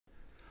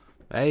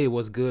Hey,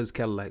 what's good? It's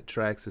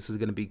Cadillaktrackz. This is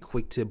going to be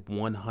quick tip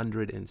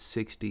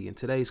 160. In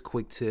today's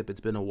quick tip, it's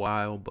been a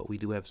while, but we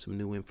do have some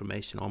new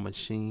information on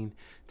Machine.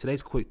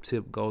 Today's quick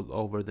tip goes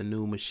over the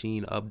new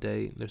Machine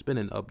update. There's been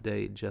an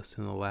update just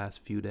in the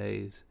last few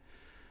days,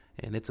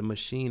 and it's a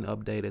Machine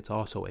update. It's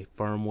also a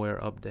firmware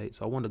update.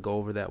 So I wanted to go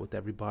over that with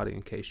everybody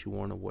in case you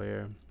weren't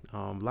aware.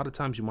 A lot of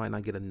times you might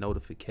not get a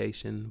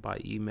notification by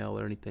email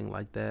or anything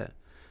like that.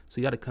 So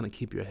you got to kind of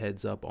keep your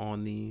heads up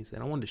on these.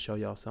 And I wanted to show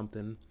y'all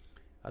something.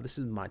 This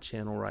is my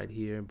channel right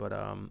here, but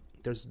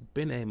there's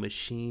been a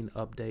Machine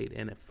update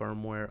and a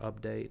firmware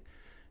update.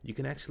 You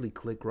can actually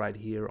click right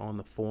here on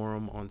the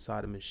forum on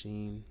side of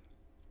Machine,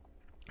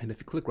 and if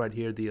you click right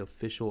here, the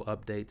official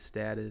update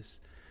status,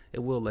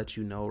 it will let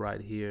you know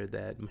right here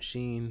that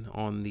Machine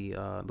on the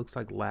looks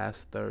like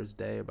last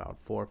Thursday, about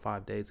 4 or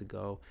 5 days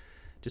ago,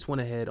 just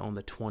went ahead on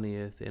the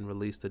 20th and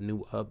released a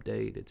new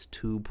update. It's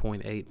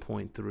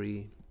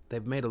 2.8.3.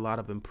 They've made a lot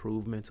of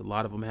improvements. A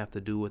lot of them have to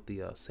do with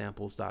the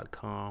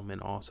samples.com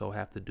and also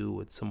have to do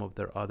with some of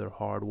their other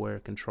hardware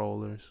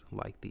controllers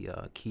like the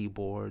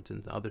keyboards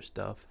and other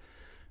stuff.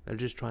 They're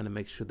just trying to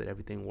make sure that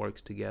everything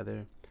works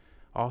together.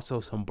 Also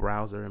some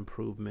browser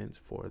improvements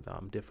for the,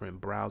 different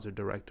browser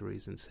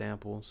directories and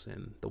samples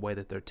and the way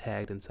that they're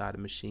tagged inside a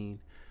Machine.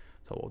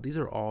 So these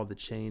are all the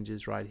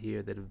changes right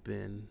here that have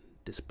been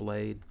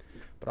displayed.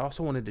 But I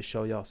also wanted to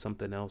show y'all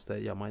something else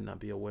that y'all might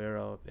not be aware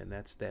of, and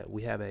that's that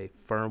we have a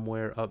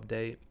firmware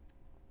update.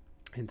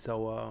 And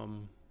so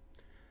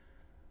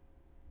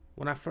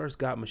when I first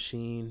got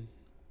Machine,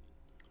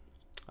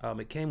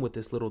 it came with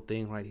this little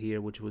thing right here,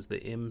 which was the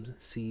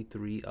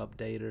MC3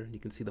 updater. You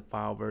can see the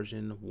file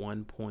version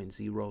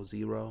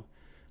 1.00.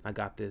 I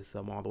got this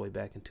all the way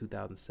back in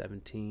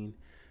 2017.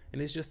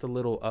 And it's just a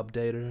little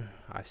updater.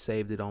 I've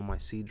saved it on my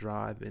C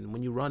drive, and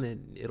when you run it,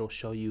 it'll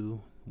show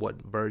you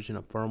what version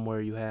of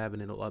firmware you have,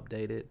 and it'll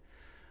update it.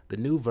 The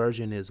new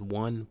version is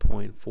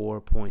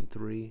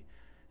 1.4.3,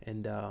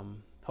 and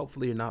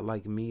hopefully you're not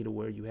like me to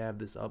where you have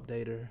this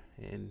updater.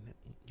 And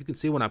you can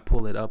see when I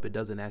pull it up, it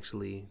doesn't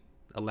actually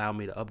allow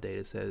me to update.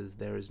 It says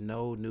there is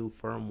no new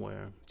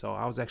firmware. So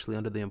I was actually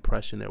under the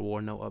impression there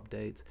were no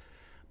updates.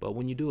 But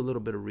when you do a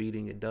little bit of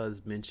reading, it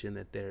does mention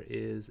that there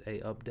is a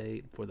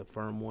update for the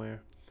firmware.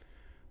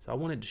 So I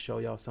wanted to show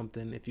y'all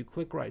something. If you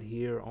click right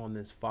here on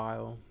this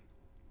file,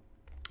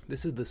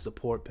 this is the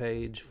support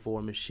page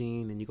for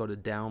Machine, and you go to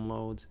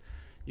downloads.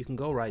 You can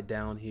go right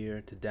down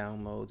here to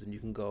downloads, and you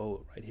can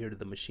go right here to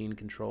the Machine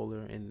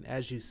controller. And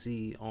as you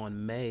see,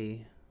 on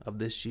May of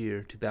this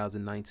year,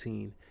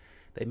 2019,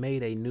 they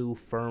made a new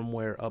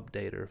firmware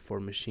updater for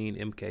Machine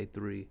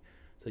MK3.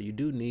 So you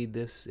do need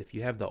this. If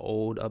you have the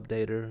old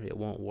updater, it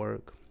won't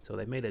work. So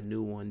they made a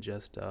new one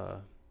just,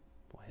 a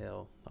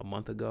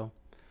month ago.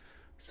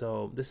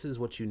 So this is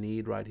what you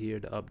need right here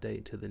to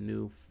update to the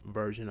new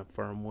version of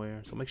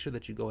firmware. So make sure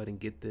that you go ahead and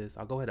get this.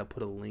 I'll go ahead and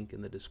put a link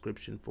in the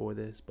description for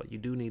this, but you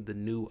do need the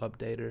new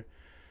updater.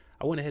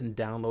 I went ahead and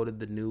downloaded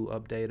the new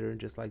updater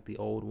just like the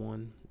old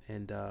one.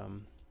 And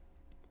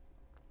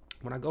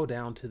when I go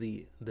down to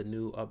the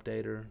new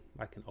updater,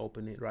 I can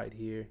open it right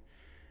here,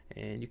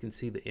 and you can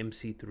see the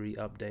MC3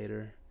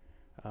 updater.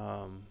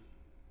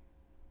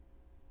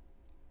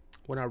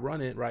 When I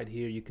run it right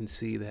here, you can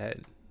see that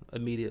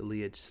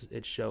immediately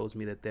it shows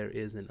me that there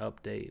is an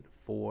update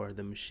for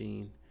the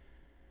Machine.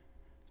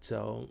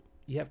 So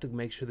you have to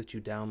make sure that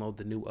you download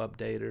the new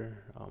updater.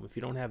 If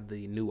you don't have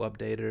the new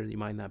updater, you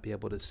might not be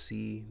able to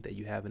see that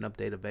you have an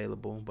update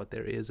available, but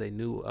there is a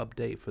new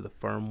update for the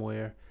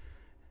firmware,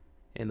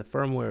 and the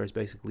firmware is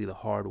basically the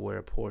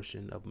hardware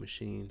portion of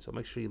Machine. So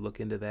make sure you look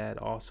into that.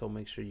 Also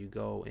make sure you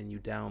go and you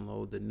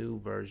download the new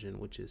version,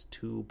 which is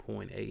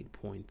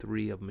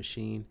 2.8.3 of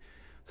Machine.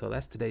 So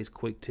that's today's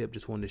quick tip.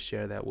 Just wanted to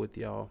share that with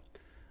y'all.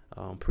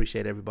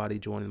 Appreciate everybody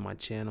joining my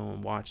channel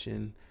and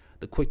watching.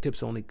 The quick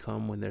tips only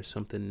come when there's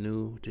something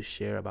new to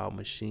share about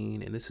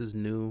Machine, and this is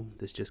new.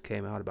 This just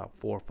came out about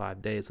 4 or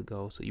 5 days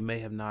ago, so you may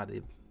have not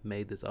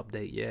made this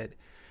update yet.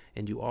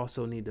 And you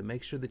also need to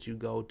make sure that you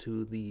go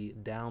to the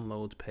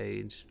downloads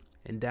page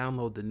and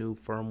download the new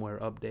firmware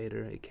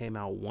updater. It came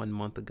out 1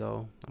 month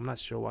ago. I'm not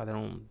sure why they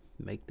don't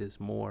make this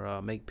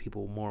make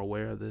people more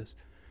aware of this.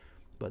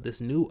 But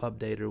this new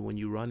updater, when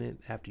you run it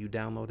after you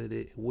downloaded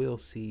it, it will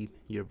see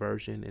your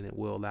version, and it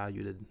will allow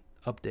you to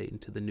update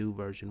into the new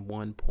version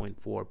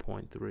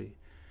 1.4.3.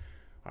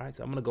 All right,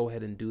 so I'm going to go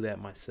ahead and do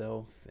that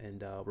myself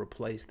and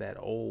replace that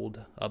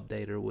old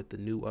updater with the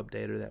new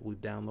updater that we've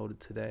downloaded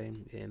today.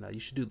 And you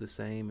should do the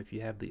same if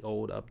you have the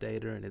old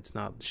updater and it's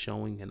not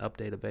showing an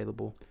update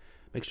available.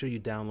 Make sure you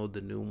download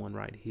the new one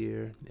right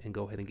here and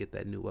go ahead and get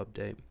that new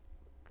update.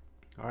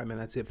 All right, man,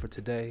 that's it for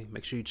today.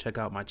 Make sure you check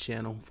out my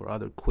channel for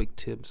other quick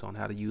tips on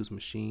how to use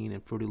Machine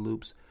and Fruity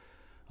Loops.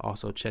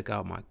 Also, check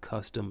out my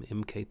custom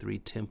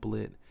MK3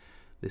 template.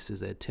 This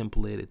is a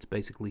template. It's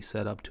basically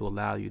set up to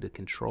allow you to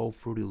control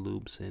Fruity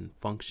Loops and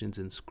functions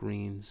and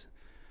screens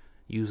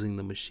using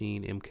the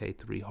Machine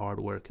MK3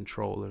 hardware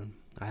controller.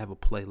 I have a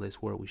playlist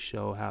where we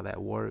show how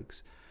that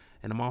works.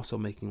 And I'm also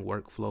making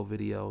workflow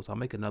videos. I'll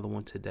make another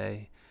one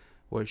today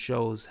where it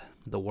shows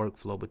the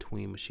workflow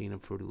between Machine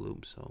and Fruity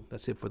Loops. So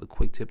that's it for the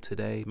quick tip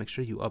today. Make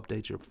sure you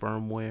update your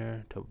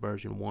firmware to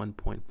version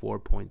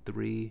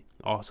 1.4.3.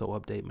 Also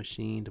update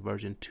Machine to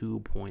version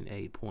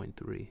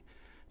 2.8.3.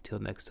 Till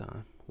next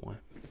time, one.